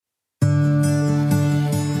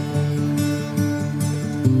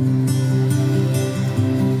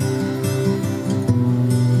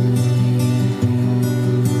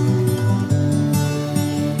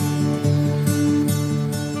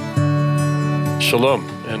Shalom,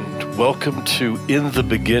 and welcome to In the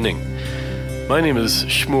Beginning. My name is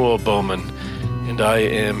Shmuel Bowman, and I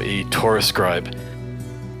am a Torah scribe.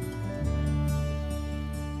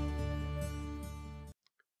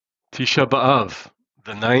 Tisha B'Av,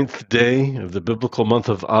 the 9th day of the biblical month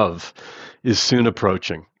of Av, is soon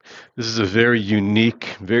approaching. This is a very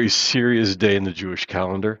unique, very serious day in the Jewish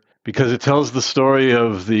calendar, because it tells the story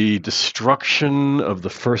of the destruction of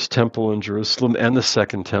the first temple in Jerusalem and the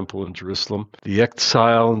second temple in Jerusalem, the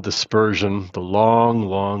exile and dispersion, the long,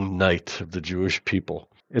 long night of the Jewish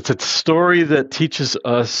people. It's a story that teaches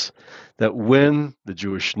us that when the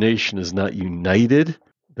Jewish nation is not united,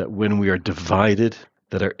 that when we are divided,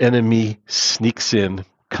 that our enemy sneaks in,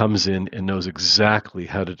 comes in, and knows exactly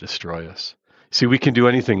how to destroy us. See, we can do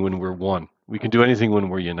anything when we're one. We can do anything when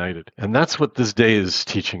we're united. And that's what this day is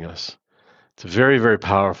teaching us. It's a very, very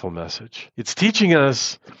powerful message. It's teaching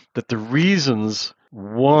us that the reasons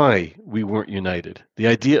why we weren't united, the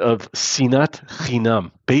idea of sinat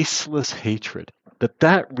chinam, baseless hatred,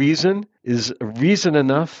 that reason is a reason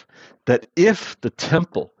enough that if the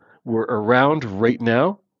temple were around right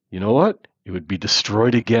now, you know what? It would be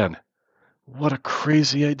destroyed again. What a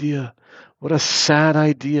crazy idea. What a sad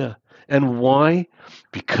idea. And why?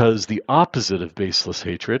 Because the opposite of baseless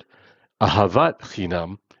hatred, ahavat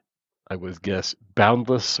chinam, I would guess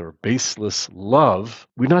boundless or baseless love,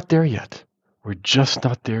 we're not there yet. We're just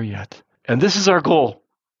not there yet. And this is our goal.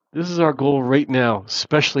 This is our goal right now,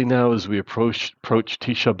 especially now as we approach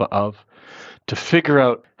Tisha B'Av, to figure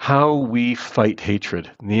out how we fight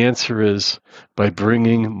hatred. And the answer is by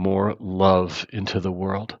bringing more love into the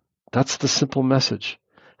world. That's the simple message.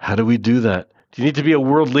 How do we do that? Do you need to be a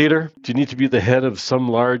world leader? Do you need to be the head of some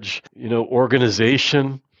large,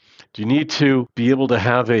 organization? Do you need to be able to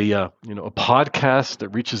have a podcast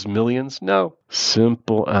that reaches millions? No.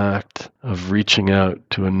 Simple act of reaching out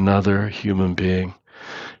to another human being,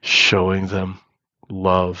 showing them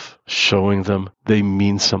love, showing them they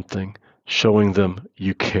mean something, showing them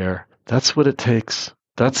you care. That's what it takes.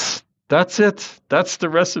 That's it. That's the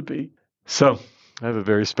recipe. So, I have a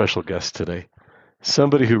very special guest today.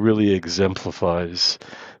 Somebody who really exemplifies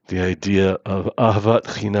the idea of ahavat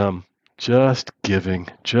chinam, just giving,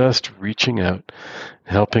 just reaching out,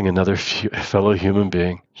 helping another fellow human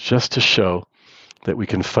being, just to show that we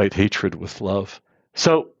can fight hatred with love.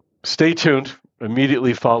 So stay tuned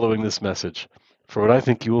immediately following this message for what I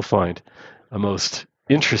think you will find a most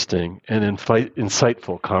interesting and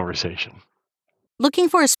insightful conversation. Looking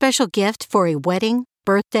for a special gift for a wedding,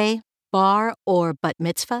 birthday, bar, or bat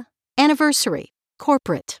mitzvah, anniversary,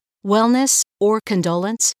 corporate, wellness, or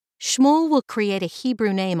condolence? Shmuel will create a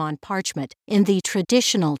Hebrew name on parchment in the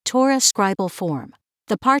traditional Torah scribal form.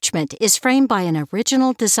 The parchment is framed by an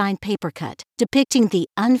original design paper cut depicting the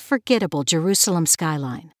unforgettable Jerusalem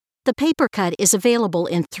skyline. The paper cut is available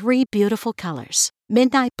in 3 beautiful colors: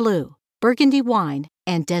 midnight blue, burgundy wine,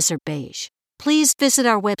 and desert beige. Please visit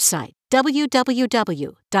our website,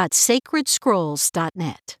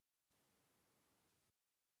 www.sacredscrolls.net.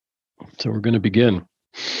 So we're going to begin.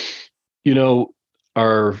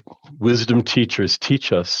 Our wisdom teachers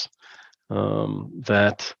teach us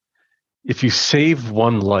that if you save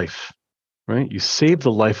one life, right, you save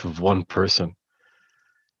the life of one person,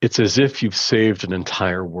 it's as if you've saved an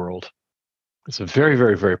entire world. It's a very,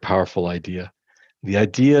 very, very powerful idea. The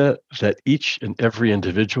idea that each and every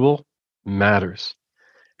individual matters.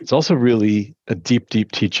 It's also really a deep,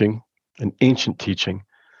 deep teaching, an ancient teaching,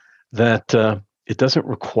 that it doesn't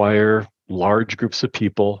require large groups of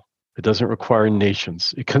people. It doesn't require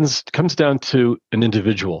nations. It comes down to an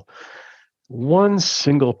individual, one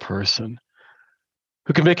single person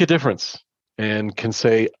who can make a difference and can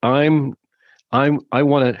say, I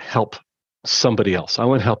want to help somebody else. I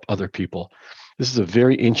want to help other people. This is a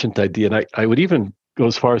very ancient idea, and I would even go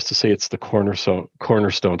as far as to say it's the cornerstone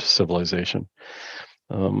to civilization.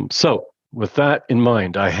 So with that in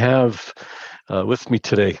mind, I have with me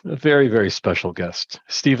today a very, very special guest,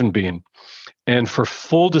 Stephen Bean. And for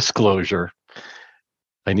full disclosure,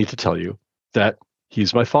 I need to tell you that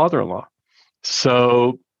he's my father-in-law.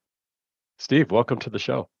 So, Steve, welcome to the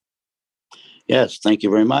show. Yes, thank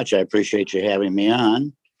you very much. I appreciate you having me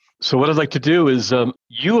on. So what I'd like to do is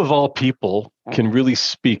you, of all people, can really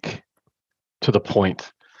speak to the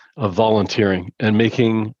point of volunteering and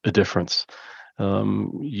making a difference.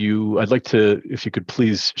 I'd like to, if you could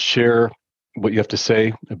please share what you have to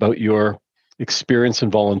say about your experience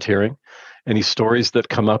in volunteering, any stories that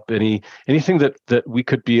come up, anything that we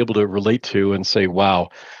could be able to relate to and say, wow,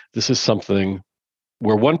 this is something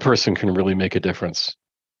where one person can really make a difference.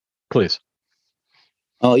 Please.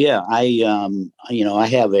 Oh yeah, I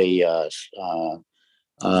have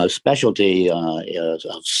specialty of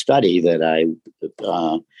study that I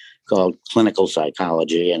called clinical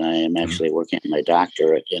psychology, and I am actually working on my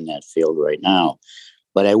doctorate in that field right now.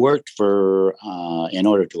 But I worked in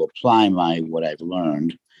order to apply what I've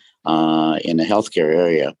learned in the healthcare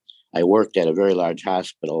area. I worked at a very large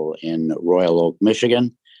hospital in Royal Oak,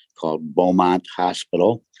 Michigan, called Beaumont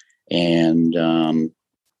Hospital, and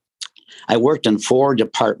I worked in 4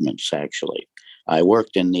 departments, actually. I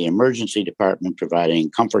worked in the emergency department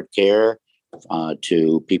providing comfort care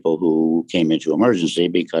to people who came into emergency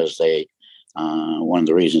because one of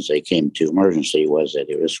the reasons they came to emergency was that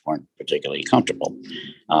they just weren't particularly comfortable.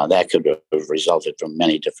 That could have resulted from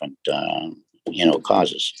many different,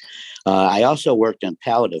 causes. I also worked in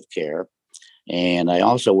palliative care, and I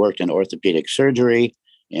also worked in orthopedic surgery,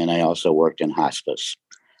 and I also worked in hospice.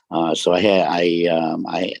 So I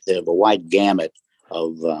have a wide gamut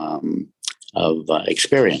of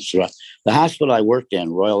experience. The hospital I worked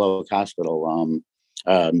in, Royal Oak Hospital,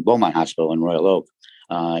 Beaumont Hospital in Royal Oak,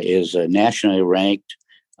 is a nationally ranked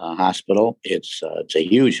hospital. It's a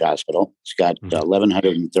huge hospital. It's got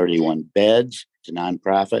 1,131 beds. It's a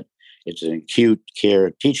nonprofit. It's an acute care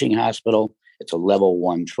teaching hospital. It's a level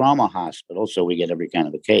 1 trauma hospital, so we get every kind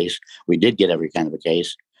of a case. We did get every kind of a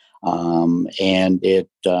case. And it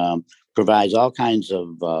provides all kinds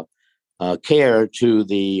of care to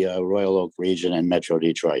the Royal Oak region and Metro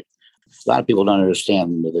Detroit. A lot of people don't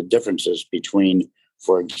understand the differences between,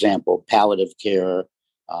 for example, palliative care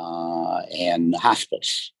and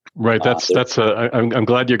hospice. Right. I'm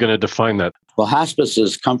glad you're going to define that. Well, hospice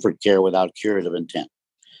is comfort care without curative intent.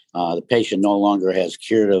 The patient no longer has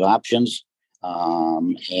curative options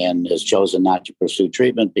and has chosen not to pursue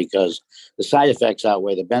treatment because the side effects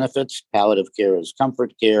outweigh the benefits. Palliative care is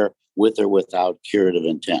comfort care with or without curative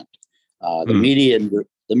intent. The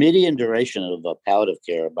median duration of palliative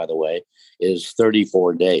care, by the way, is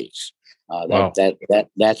 34 days. Wow.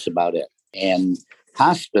 That's about it. And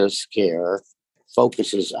hospice care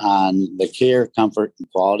focuses on the care, comfort,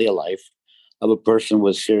 and quality of life of a person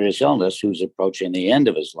with serious illness who's approaching the end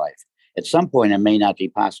of his life. At some point, it may not be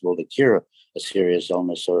possible to cure a serious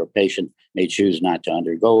illness, or a patient may choose not to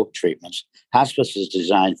undergo treatments. Hospice is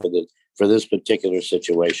designed for this particular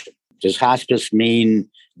situation. Does hospice mean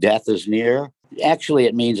death is near? Actually,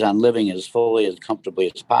 it means on living as fully as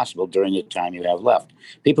comfortably as possible during the time you have left.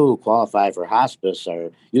 People who qualify for hospice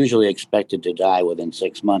are usually expected to die within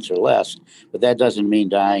 6 months or less, but that doesn't mean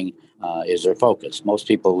dying is their focus. Most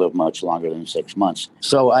people live much longer than 6 months.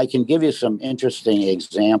 So I can give you some interesting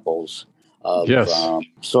examples of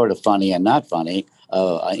sort of funny and not funny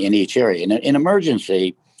in each area. In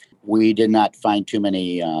emergency, we did not find too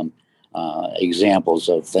many examples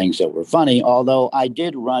of things that were funny, although I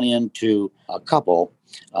did run into a couple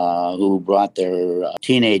who brought their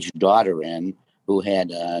teenage daughter in who had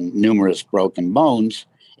numerous broken bones,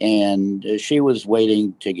 and she was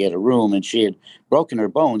waiting to get a room, and she had broken her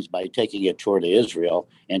bones by taking a tour to Israel,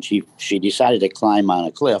 and she decided to climb on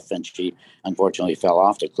a cliff, and she unfortunately fell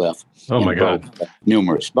off the cliff and broke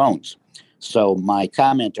numerous bones. So my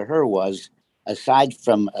comment to her was, aside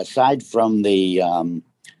from the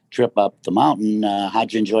trip up the mountain,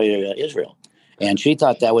 how'd you enjoy Israel? And she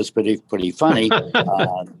thought that was pretty funny.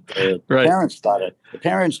 The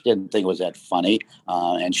parents didn't think it was that funny,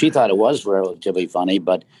 and she thought it was relatively funny.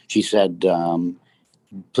 But she said,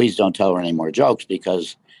 "Please don't tell her any more jokes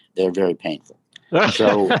because they're very painful."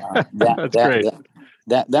 So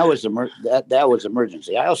that was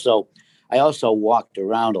emergency. I also walked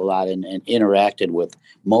around a lot and interacted with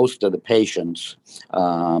most of the patients,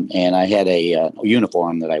 and I had a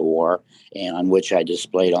uniform that I wore and on which I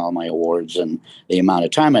displayed all my awards and the amount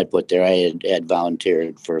of time I put there. I had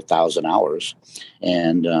volunteered for 1,000 hours,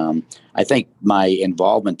 and I think my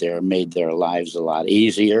involvement there made their lives a lot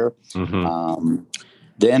easier.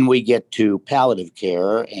 Then we get to palliative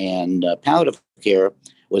care, and palliative care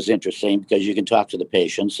was interesting because you can talk to the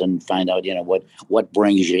patients and find out, what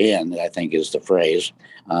brings you in, I think is the phrase,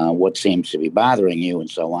 what seems to be bothering you and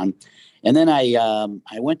so on. And then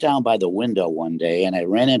I went down by the window one day and I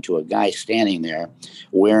ran into a guy standing there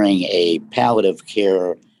wearing a palliative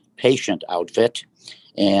care patient outfit.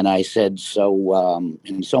 And I said, so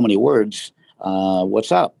in so many words,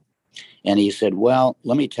 what's up? And he said, well,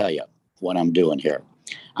 let me tell you what I'm doing here.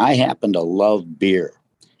 I happen to love beer.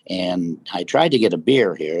 And I tried to get a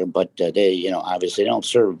beer here, but they, obviously don't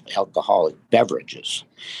serve alcoholic beverages.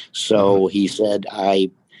 So he said,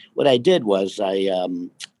 what I did was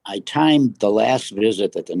I timed the last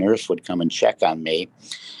visit that the nurse would come and check on me.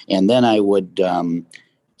 And then I would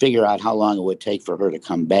figure out how long it would take for her to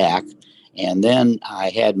come back. And then I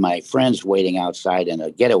had my friends waiting outside in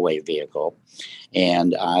a getaway vehicle,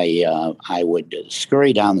 and I would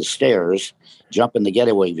scurry down the stairs, jump in the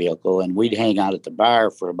getaway vehicle, and we'd hang out at the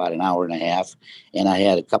bar for about an hour and a half. And I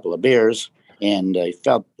had a couple of beers, and I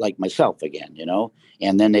felt like myself again, you know.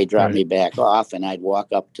 And then they dropped Right. me back off, and I'd walk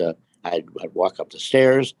up the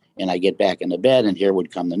stairs, and I get back into bed, and here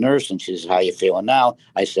would come the nurse, and she says, "How you feeling now?"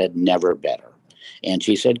 I said, "Never better." And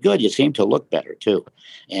she said, "Good, you seem to look better too."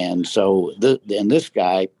 And so this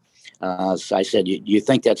guy, so I said, you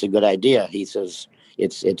think that's a good idea?" He says,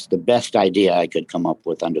 it's the best idea I could come up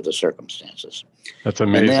with under the circumstances. That's And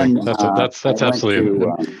amazing. then I That's went absolutely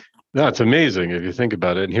to, no, it's amazing if you think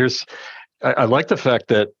about it. And I like the fact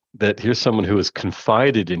that here's someone who has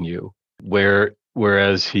confided in you,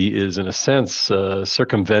 whereas he is in a sense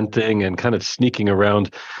circumventing and kind of sneaking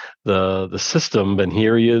around the system, and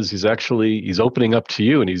here he is. He's opening up to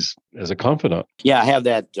you, and he's as a confidant. yeah, I have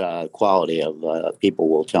that quality of people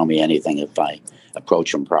will tell me anything if I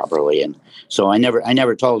approach them properly. And so I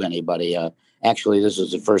never told anybody. Actually, this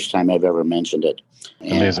is the first time I've ever mentioned it.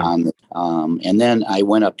 Amazing. And then I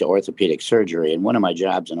went up to orthopedic surgery, and one of my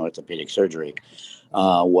jobs in orthopedic surgery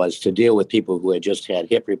was to deal with people who had just had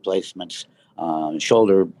hip replacements,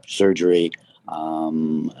 shoulder surgery,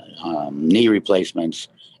 knee replacements,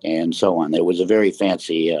 and so on. It was a very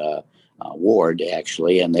fancy ward,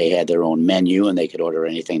 actually, and they had their own menu, and they could order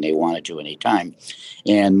anything they wanted to anytime.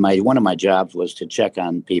 And one of my jobs was to check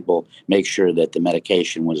on people, make sure that the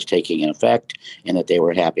medication was taking effect and that they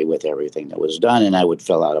were happy with everything that was done. And I would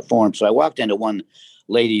fill out a form. So I walked into one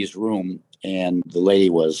lady's room, and the lady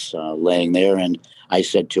was laying there, and I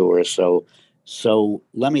said to her, so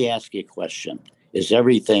let me ask you a question. Is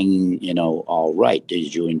everything, all right?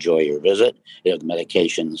 Did you enjoy your visit? Are the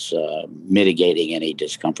medications mitigating any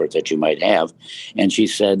discomfort that you might have? And she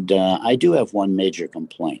said, I do have one major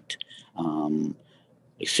complaint,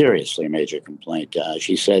 seriously major complaint.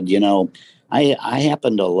 She said, I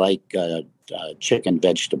happen to like chicken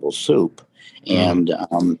vegetable soup, and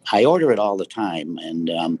I order it all the time.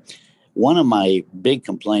 And one of my big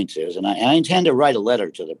complaints is, and I intend to write a letter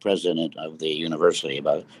to the president of the university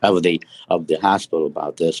of the hospital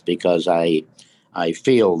about this, because I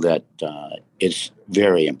feel that it's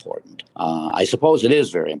very important. I suppose it is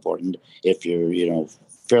very important if you're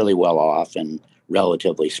fairly well off and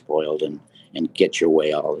relatively spoiled and get your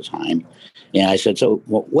way all the time. And I said, so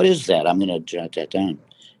what is that? I'm going to jot that down.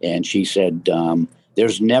 And she said,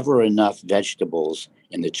 there's never enough vegetables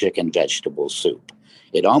in the chicken vegetable soup.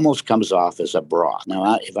 It almost comes off as a broth.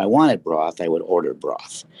 Now, if I wanted broth, I would order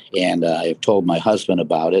broth. And I've told my husband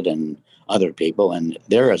about it and other people, and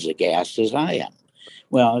they're as aghast as I am.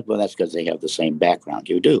 Well, that's because they have the same background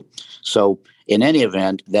you do. So in any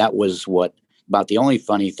event, that was about the only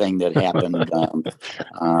funny thing that happened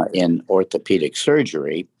in orthopedic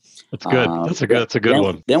surgery. That's good. That's a good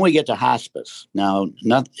one. Then we get to hospice. Now,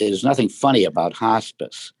 there's nothing funny about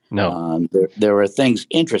hospice. No. There are things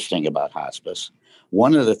interesting about hospice.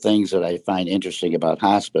 One of the things that I find interesting about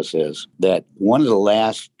hospice is that one of the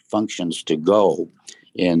last functions to go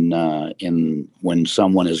in when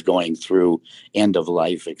someone is going through end of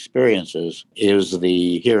life experiences is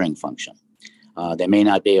the hearing function. They may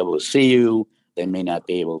not be able to see you. They may not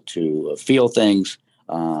be able to feel things.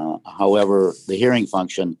 However, the hearing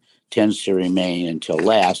function tends to remain until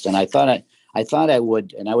last. And I thought I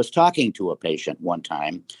would, and I was talking to a patient one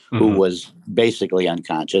time who was basically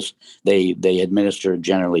unconscious. They administered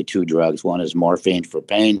generally two drugs. One is morphine for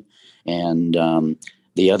pain, and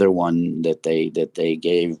the other one that they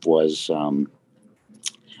gave was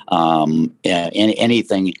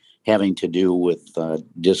anything having to do with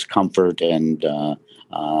discomfort and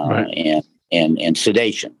Right. and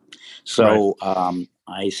sedation. So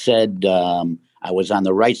I said I was on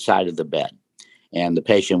the right side of the bed, and the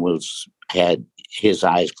patient had his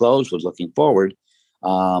eyes closed, was looking forward,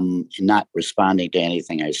 not responding to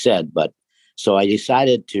anything I said. But so I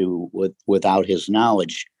decided to, without his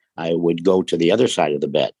knowledge, I would go to the other side of the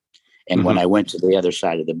bed. And when I went to the other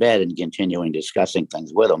side of the bed and continuing discussing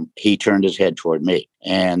things with him, he turned his head toward me.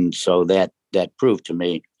 And so that proved to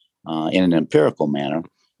me in an empirical manner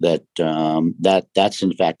that's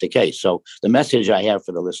in fact the case. So the message I have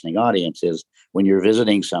for the listening audience is, when you're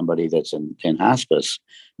visiting somebody that's in hospice,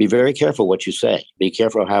 be very careful what you say. Be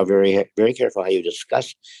careful very careful how you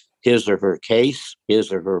discuss his or her case,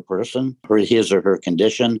 his or her person, or his or her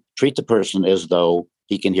condition. Treat the person as though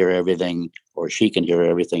he can hear everything or she can hear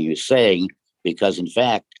everything you're saying, because in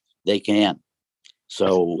fact they can.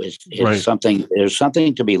 So it's Right. something. There's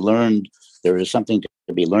something to be learned. There is something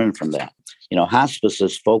to be learned from that.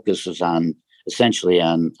 Hospice's focuses on essentially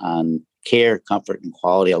on care, comfort, and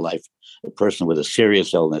quality of life a person with a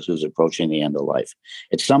serious illness who's approaching the end of life.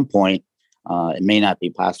 At some point, it may not be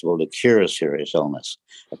possible to cure a serious illness.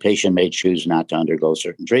 A patient may choose not to undergo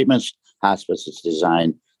certain treatments. Hospice is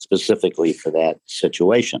designed specifically for that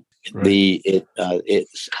situation. Right.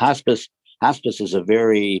 Hospice is a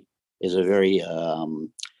very it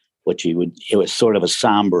was sort of a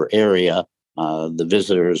somber area. The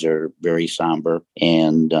visitors are very somber,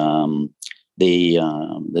 and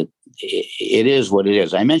it is what it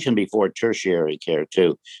is. I mentioned before tertiary care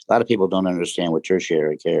too. A lot of people don't understand what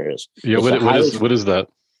tertiary care is. Yeah. What is that?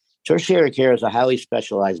 Tertiary care is a highly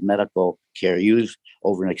specialized medical care used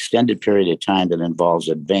over an extended period of time that involves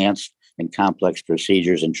advanced and complex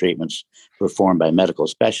procedures and treatments performed by medical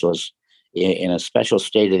specialists in a special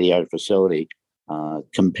state-of-the-art facility.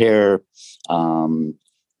 Compare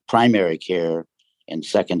primary care and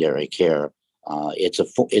secondary care.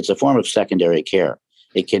 It's a form of secondary care.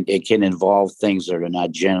 It can involve things that are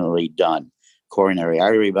not generally done: coronary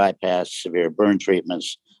artery bypass, severe burn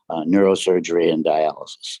treatments, neurosurgery, and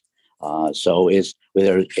dialysis. So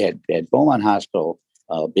at Beaumont Hospital,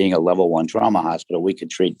 being a level 1 trauma hospital, we could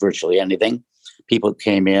treat virtually anything. People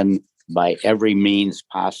came in by every means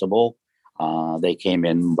possible. They came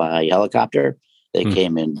in by helicopter. They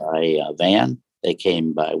came in by van. They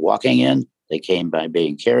came by walking in. They came by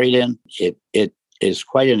being carried in. It is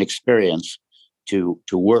quite an experience to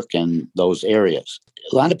work in those areas.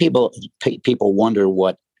 A lot of people wonder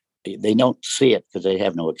what they don't see it because they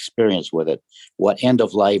have no experience with it. What end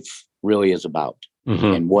of life really is about,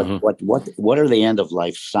 and what are the end of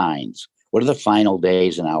life signs? What are the final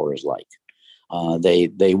days and hours like?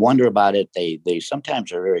 They wonder about it. They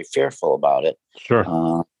sometimes are very fearful about it,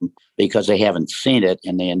 Sure. Because they haven't seen it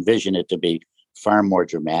and they envision it to be far more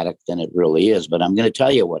dramatic than it really is. But I'm going to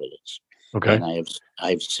tell you what it is. Okay. And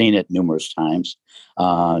I've seen it numerous times.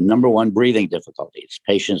 Number one, breathing difficulties.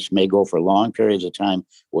 Patients may go for long periods of time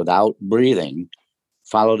without breathing,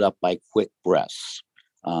 followed up by quick breaths.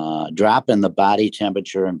 Drop in the body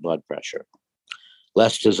temperature and blood pressure.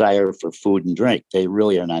 Less desire for food and drink. They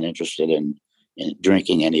really are not interested in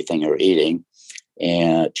drinking anything or eating.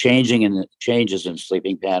 And changes in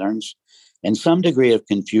sleeping patterns, and some degree of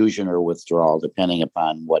confusion or withdrawal, depending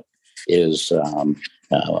upon what is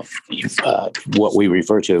what we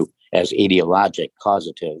refer to as etiologic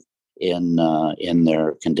causative in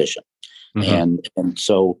their condition. And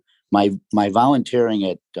so my volunteering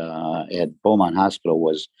at Beaumont Hospital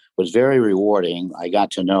was very rewarding. I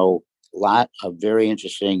got to know a lot of very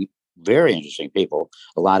interesting people,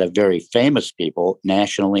 a lot of very famous people,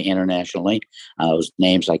 nationally, internationally, those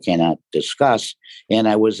names I cannot discuss. And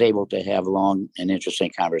I was able to have long and interesting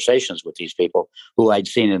conversations with these people who I'd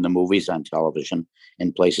seen in the movies, on television,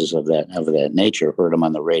 in places of that nature, heard them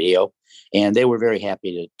on the radio. And they were very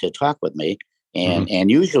happy to talk with me. And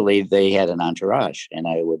usually they had an entourage, and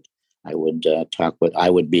I would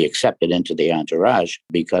be accepted into the entourage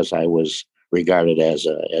because I was regarded as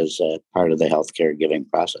a part of the healthcare giving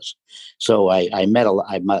process. So I met a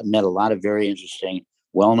lot of very interesting,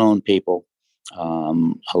 well-known people, a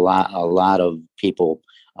lot of people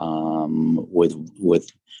with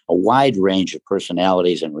a wide range of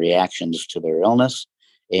personalities and reactions to their illness.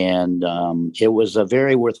 And it was a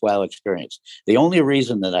very worthwhile experience. The only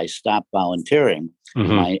reason that I stopped volunteering in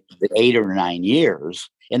my 8 or 9 years,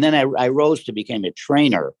 and then I rose to become a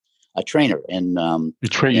trainer. And you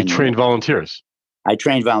trained volunteers. I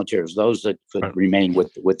trained volunteers, those that could remain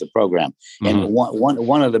with the program. And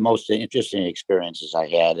one of the most interesting experiences I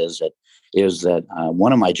had is that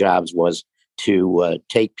one of my jobs was to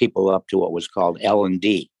take people up to what was called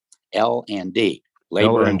L&D,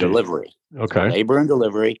 labor and delivery. Okay, labor and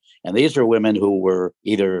delivery, and these are women who were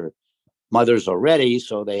either mothers already,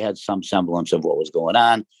 so they had some semblance of what was going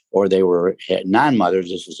on, or they were non-mothers.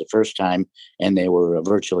 This was the first time, and they were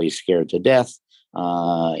virtually scared to death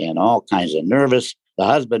and all kinds of nervous. The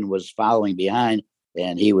husband was following behind,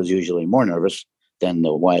 and he was usually more nervous than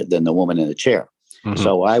the woman in the chair.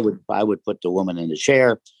 So I would put the woman in the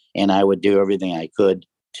chair, and I would do everything I could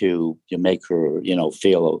to make her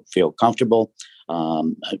feel comfortable,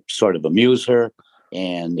 sort of amuse her,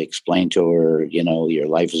 and explain to her, your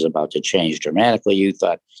life is about to change dramatically. You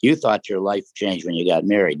thought your life changed when you got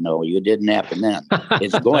married. No, it didn't happen then.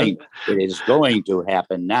 It is going to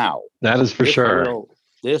happen now. That is for sure.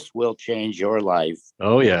 This will change your life.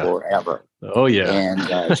 Oh yeah, forever. Oh yeah.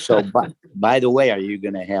 And so, by the way, are you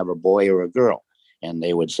going to have a boy or a girl? And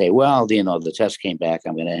they would say, well, the test came back,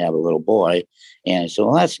 I'm going to have a little boy. And so,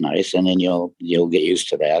 well, that's nice. And then you'll get used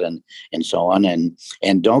to that and so on. And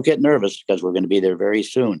don't get nervous because we're going to be there very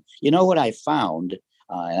soon. You know what I found?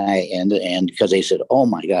 And because they said, "Oh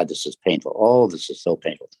my God, this is painful. Oh, this is so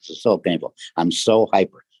painful. This is so painful. I'm so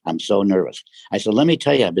hyper. I'm so nervous." I said, "Let me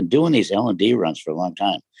tell you, I've been doing these L&D runs for a long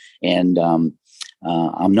time, and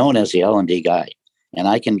I'm known as the L&D guy, and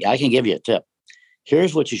I can give you a tip.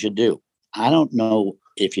 Here's what you should do. I don't know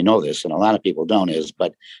if you know this, and a lot of people don't,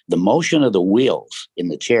 but the motion of the wheels in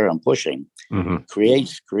the chair I'm pushing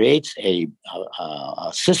creates a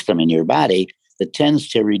system in your body that tends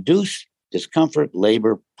to reduce discomfort,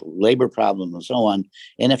 labor problems, and so on.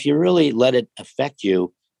 And if you really let it affect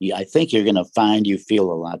you, I think you're going to find you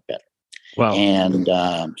feel a lot better." Wow. And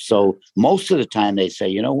so most of the time they say,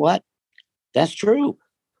 "You know what? That's true.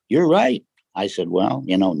 You're right." I said, "Well,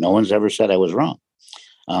 no one's ever said I was wrong,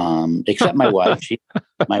 except my wife.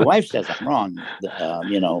 My wife says I'm wrong,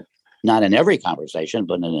 not in every conversation,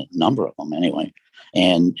 but in a number of them anyway.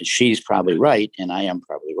 And she's probably right, and I am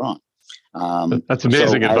probably wrong." That's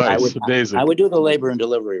amazing advice. I would do the labor and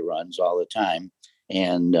delivery runs all the time,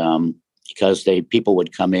 and because people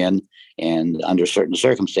would come in, and under certain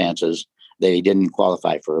circumstances, they didn't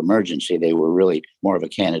qualify for emergency. They were really more of a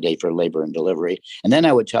candidate for labor and delivery. And then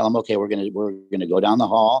I would tell them, "Okay, we're gonna go down the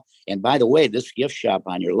hall. And by the way, this gift shop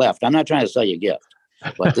on your left. I'm not trying to sell you a gift,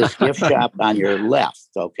 but this gift shop on your left,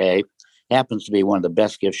 okay, happens to be one of the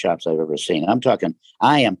best gift shops I've ever seen. I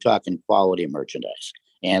am talking quality merchandise."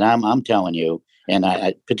 And I'm telling you, and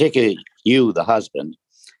I particularly you, the husband,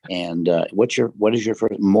 and what is your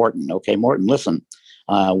first? Morton? Okay, Morton. Listen,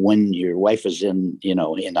 when your wife is in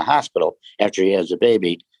the hospital after he has a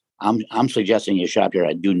baby, I'm suggesting you shop here.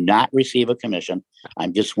 I do not receive a commission. I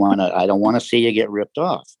don't want to see you get ripped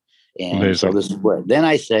off. And Amazing. So this is where then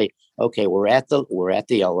I say, "Okay, we're at the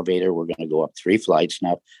elevator. We're going to go up 3 flights.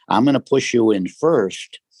 Now I'm going to push you in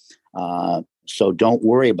first. So don't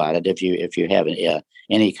worry about it if you have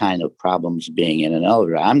any kind of problems being in an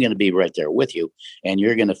elevator. I'm going to be right there with you, and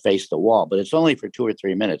you're going to face the wall. But it's only for 2 or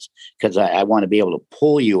 3 minutes because I want to be able to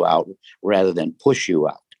pull you out rather than push you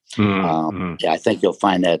out." I think you'll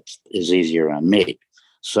find that is easier on me.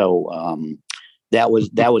 So that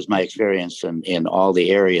was my experience in all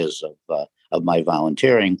the areas of my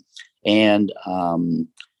volunteering, and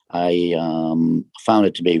I found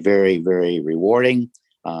it to be very, very rewarding.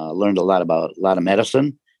 Learned a lot of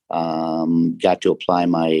medicine. Got to apply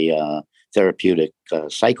my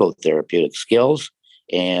psychotherapeutic skills,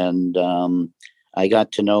 and I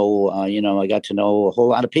got to know a whole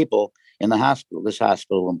lot of people in the hospital. This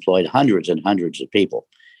hospital employed hundreds and hundreds of people,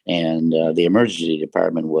 and the emergency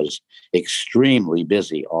department was extremely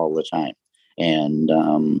busy all the time. And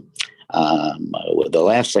the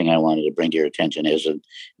last thing I wanted to bring to your attention is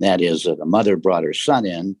that a mother brought her son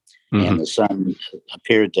in, and the son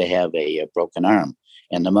appeared to have a broken arm.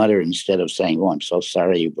 And the mother, instead of saying, "Oh, I'm so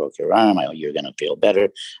sorry you broke your arm. You're going to feel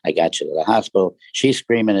better. I got you to the hospital," she's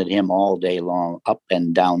screaming at him all day long, up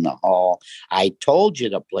and down the hall. "I told you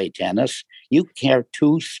to play tennis. You are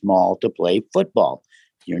too small to play football.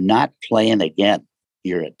 You're not playing again.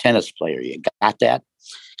 You're a tennis player. You got that?"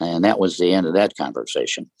 And that was the end of that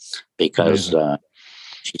conversation, because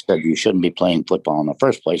she said, "You shouldn't be playing football in the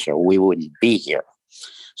first place, or we wouldn't be here."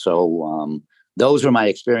 So those are my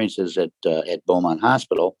experiences at Beaumont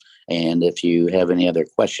Hospital. And if you have any other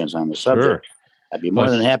questions on the subject, I'd be more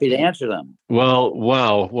than happy to answer them. Well,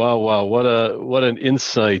 wow. What an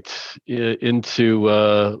insight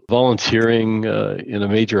into volunteering in a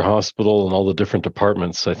major hospital and all the different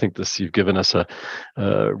departments. I think you've given us a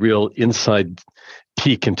real inside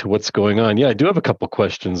peek into what's going on. Yeah, I do have a couple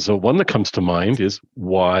questions. So one that comes to mind is,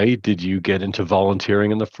 why did you get into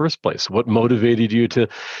volunteering in the first place? What motivated you to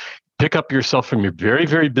pick up yourself from your very,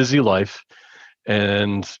 very busy life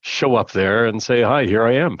and show up there and say, "Hi, here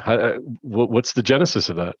I am"? What's the genesis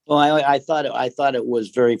of that? Well, I thought it was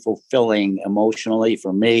very fulfilling emotionally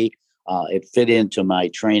for me. It fit into my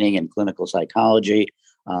training in clinical psychology.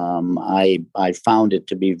 I found it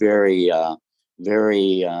to be very,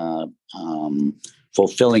 very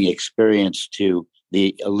fulfilling experience to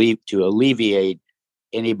alleviate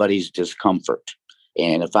anybody's discomfort.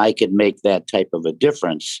 And if I could make that type of a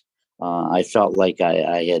difference, I felt like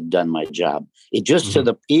I had done my job. It just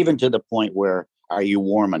even to the point where, "Are you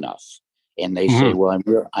warm enough?" And they say, "Well,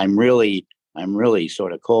 I'm really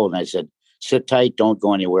sort of cold." And I said, "Sit tight, don't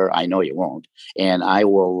go anywhere. I know you won't, and I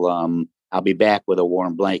will. I'll be back with a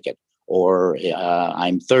warm blanket." Or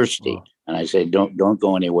 "I'm thirsty," and I say, "Don't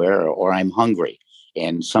go anywhere." Or "I'm hungry."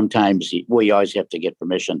 And sometimes we always have to get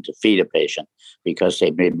permission to feed a patient because they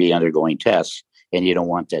may be undergoing tests, and you don't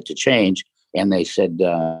want that to change. And they said,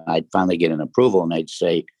 I'd finally get an approval, and they'd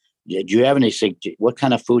say, "Do you have what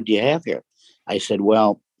kind of food do you have here?" I said,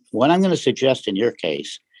 "Well, what I'm going to suggest in your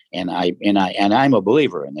case I'm a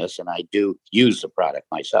believer in this, and I do use the product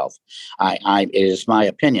myself. It is my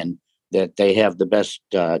opinion that they have the best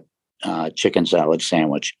chicken salad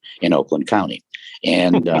sandwich in Oakland County,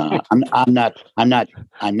 and I'm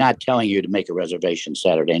not telling you to make a reservation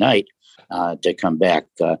Saturday night to come back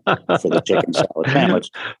for the chicken salad sandwich,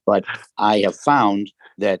 but I have found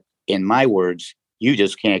that, in my words, you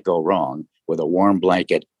just can't go wrong with a warm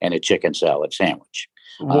blanket and a chicken salad sandwich.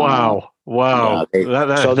 Wow. Wow. They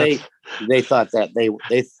thought that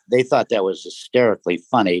they thought that was hysterically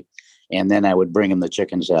funny, and then I would bring them the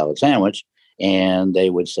chicken salad sandwich, and they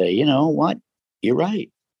would say, "You know what? You're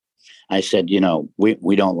right." I said,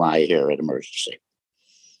 we don't lie here at Emergency.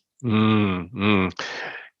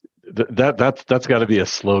 That's got to be a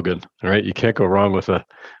slogan, right? You can't go wrong with a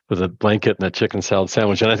blanket and a chicken salad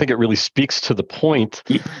sandwich. And I think it really speaks to the point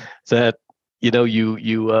that you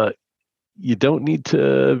don't need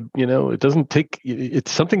to, it doesn't take.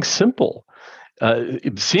 It's something simple,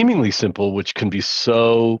 seemingly simple, which can be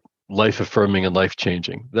so life affirming and life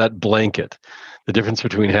changing. That blanket, the difference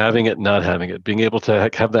between having it and not having it, being able to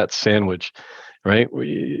have that sandwich. Right.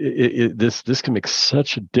 This can make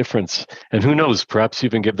such a difference, and who knows? Perhaps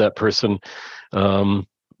even give that person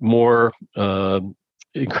more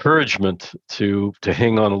encouragement to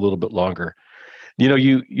hang on a little bit longer.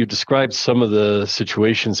 You described some of the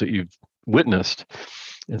situations that you've witnessed,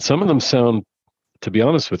 and some of them sound, to be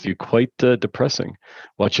honest with you, quite depressing.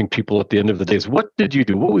 Watching people at the end of the days. What did you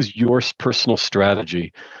do? What was your personal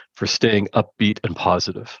strategy for staying upbeat and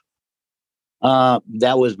positive?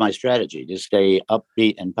 That was my strategy, to stay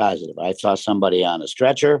upbeat and positive. I saw somebody on a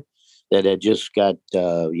stretcher that had just got,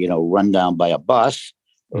 run down by a bus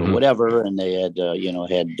or whatever, and they had,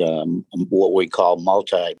 what we call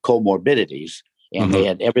multi comorbidities, and they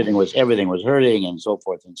had everything was hurting and so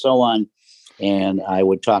forth and so on. And I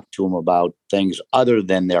would talk to them about things other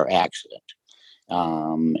than their accident,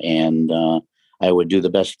 and I would do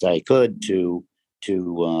the best I could to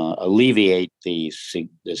alleviate the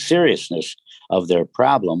seriousness of their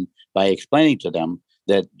problem by explaining to them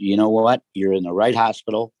that, you know what, you're in the right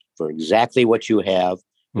hospital for exactly what you have.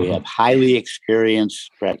 We have highly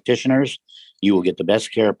experienced practitioners. You will get the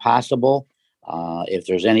best care possible. If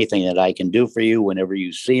there's anything that I can do for you whenever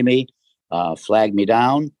you see me, flag me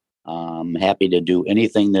down. I'm happy to do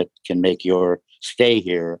anything that can make your stay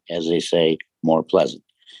here, as they say, more pleasant.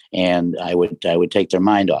 And I would take their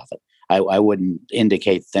mind off it. I wouldn't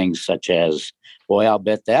indicate things such as, "Boy, I'll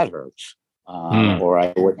bet that hurts," or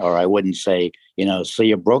I wouldn't say, "So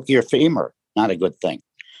you broke your femur." Not a good thing.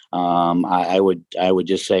 I would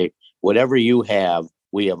just say, "Whatever you have,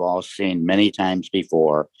 we have all seen many times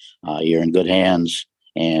before. You're in good hands,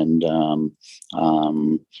 and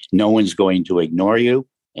no one's going to ignore you,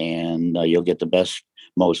 and you'll get the best,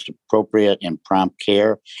 most appropriate and prompt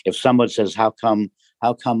care." If someone says, "How come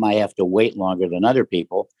I have to wait longer than other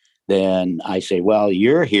people?" then I say, "Well,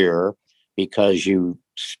 you're here because you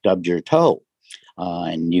stubbed your toe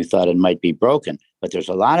and you thought it might be broken. But there's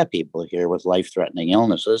a lot of people here with life-threatening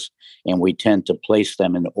illnesses, and we tend to place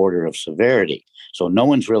them in order of severity. So no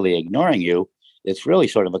one's really ignoring you. It's really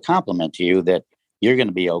sort of a compliment to you that you're going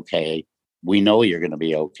to be okay. We know you're going to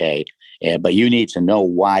be okay, but you need to know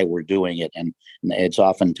why we're doing it." And it's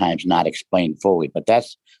oftentimes not explained fully, but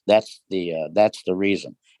that's the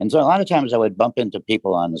reason. And so a lot of times I would bump into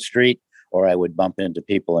people on the street, or I would bump into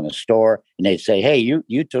people in a store, and they'd say, "Hey,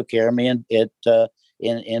 you took care of me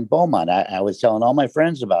in Beaumont. I was telling all my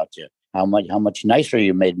friends about you, how much nicer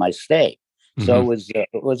you made my stay." So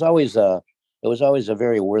it was always a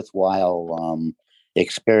very worthwhile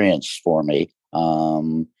experience for me.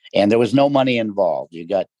 And there was no money involved.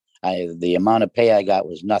 The amount of pay I got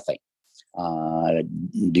was nothing.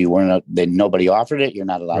 Nobody offered it. You're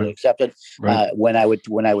not allowed to accept it. Right. When I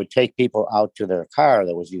would take people out to their car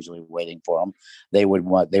that was usually waiting for them, they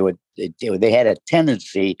had a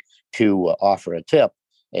tendency to offer a tip,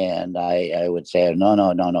 and I would say,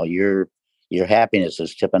 no, your happiness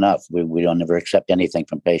is tip enough. We don't ever accept anything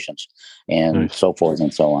from patients, and so forth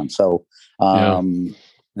and so on. So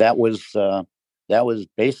that was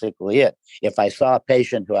basically it. If I saw a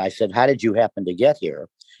patient who I said, "How did you happen to get here?"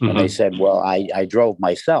 And they said, "Well, I drove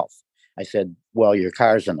myself." I said, "Well, your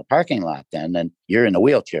car's in the parking lot then, and you're in a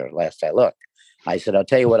wheelchair last I looked." I said, "I'll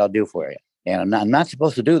tell you what I'll do for you. And I'm not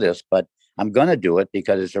supposed to do this, but I'm going to do it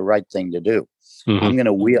because it's the right thing to do. I'm going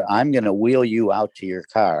to wheel you out to your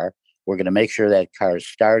car. We're going to make sure that car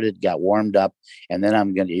started, got warmed up, and then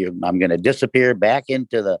I'm going to disappear back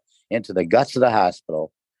into the guts of the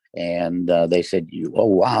hospital." And they said, "Oh,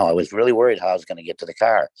 wow, I was really worried how I was going to get to the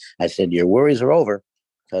car." I said, "Your worries are over,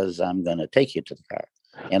 because I'm going to take you to the car."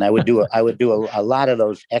 and I would do a lot of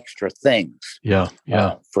those extra things Yeah,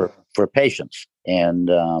 yeah, for patients, and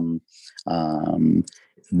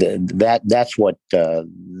that's what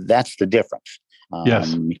that's the difference.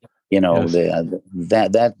 yes, Um, yes.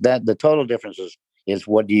 the total difference is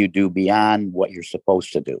what do you do beyond what you're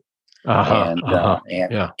supposed to do, Uh-huh, and uh-huh.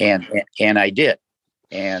 Yeah. and I did,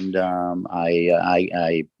 and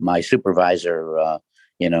my supervisor,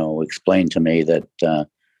 explained to me that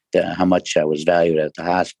how much I was valued at the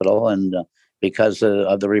hospital, and because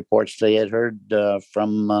of the reports they had heard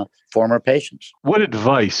from former patients. What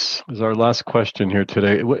advice is our last question here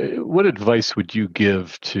today? What advice would you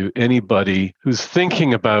give to anybody who's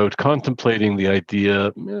thinking about contemplating the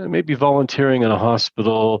idea, maybe volunteering in a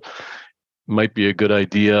hospital might be a good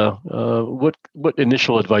idea? What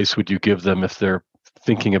initial advice would you give them if they're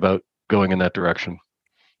thinking about going in that direction?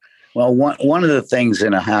 Well, one of the things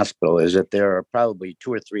in a hospital is that there are probably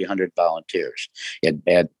 200 or 300 volunteers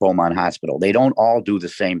at Beaumont Hospital. They don't all do the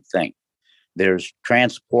same thing. There's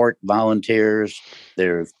transport volunteers.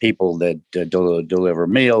 There's people that deliver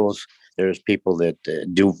meals. There's people that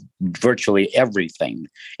do virtually everything,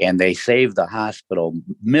 and they save the hospital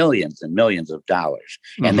millions and millions of dollars.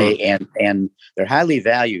 And Mm-hmm. and they're highly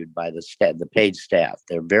valued by the paid staff.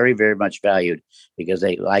 They're very, very much valued because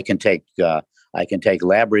I can take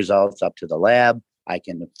lab results up to the lab. I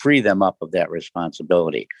can free them up of that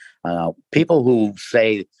responsibility. People who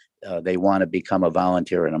say they want to become a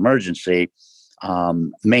volunteer in emergency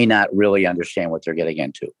may not really understand what they're getting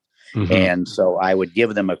into. Mm-hmm. And so I would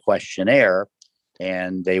give them a questionnaire,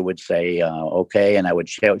 and they would say, okay. And I would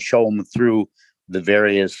show them through the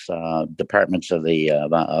various departments of the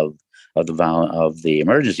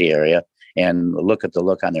emergency area, and look at the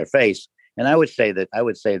look on their face. And I would say that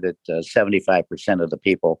 75% of the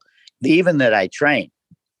people, even that I trained,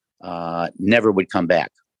 never would come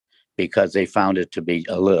back, because they found it to be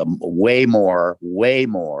way more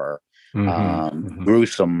Mm-hmm.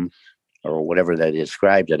 gruesome, or whatever they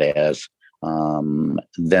described it as,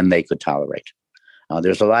 than they could tolerate.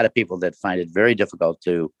 There's a lot of people that find it very difficult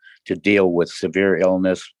to deal with severe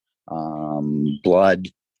illness, blood,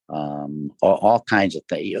 all kinds of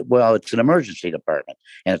things. Well, it's an emergency department,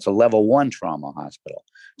 and it's a level 1 trauma hospital,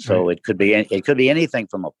 so Right. it could be anything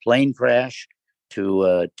from a plane crash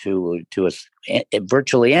to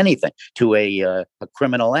virtually anything, to a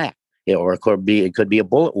criminal act, or it could be a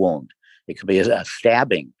bullet wound, it could be a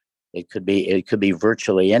stabbing, it could be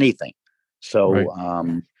virtually anything. Right.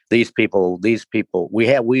 So these people,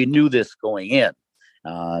 we knew this going in.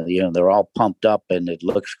 They're all pumped up, and it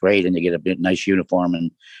looks great, and you get a nice uniform,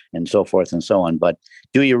 and so forth and so on. But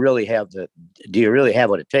do you really have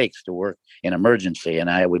what it takes to work in emergency? And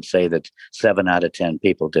I would say that 7 out of 10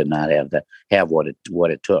 people did not have what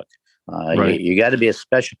it took. Right. You got to be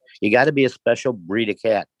a special breed of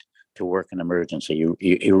cat to work in emergency.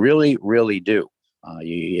 You really, really do.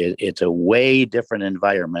 It's a way different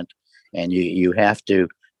environment, and you have to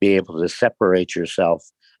be able to separate yourself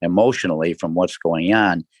emotionally from what's going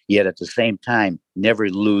on, yet at the same time never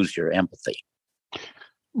lose your empathy.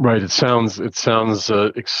 Right. It sounds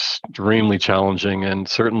extremely challenging, and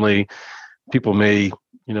certainly people may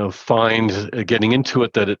find getting into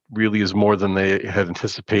it that it really is more than they had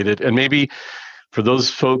anticipated, and maybe for those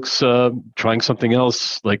folks trying something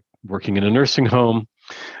else, like working in a nursing home,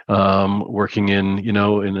 working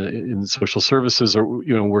in social services, or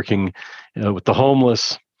working with the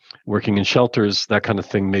homeless, working in shelters, that kind of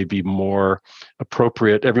thing may be more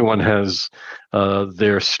appropriate. Everyone has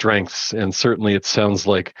their strengths, and certainly it sounds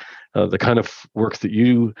like the kind of work that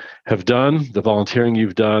you have done, the volunteering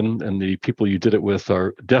you've done, and the people you did it with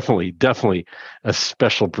are definitely a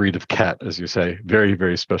special breed of cat, as you say. Very,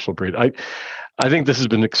 very special breed. I think this has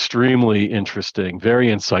been extremely interesting, very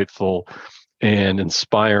insightful, and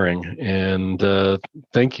inspiring. And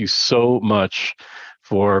thank you so much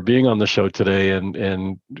for being on the show today,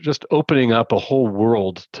 and just opening up a whole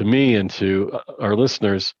world to me and to our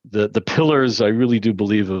listeners. The pillars, I really do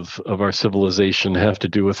believe, of our civilization have to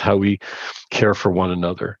do with how we care for one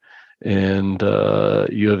another. And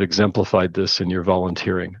you have exemplified this in your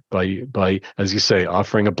volunteering by, as you say,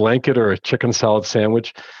 offering a blanket or a chicken salad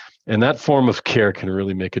sandwich. And that form of care can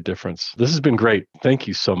really make a difference. This has been great. Thank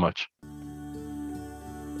you so much.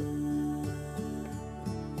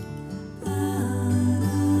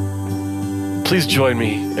 Please join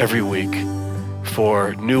me every week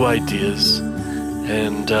for new ideas,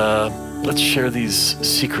 and let's share these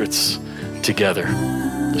secrets together.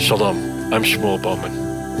 Shalom. I'm Shmuel Bowman.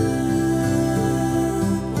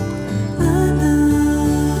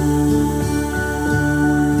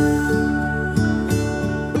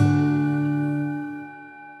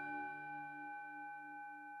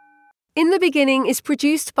 In the Beginning is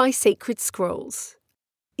produced by Sacred Scrolls.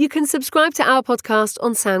 You can subscribe to our podcast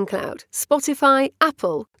on SoundCloud, Spotify,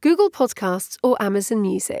 Apple, Google Podcasts, or Amazon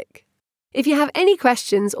Music. If you have any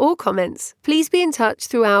questions or comments, please be in touch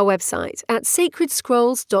through our website at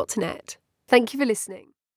sacredscrolls.net. Thank you for listening.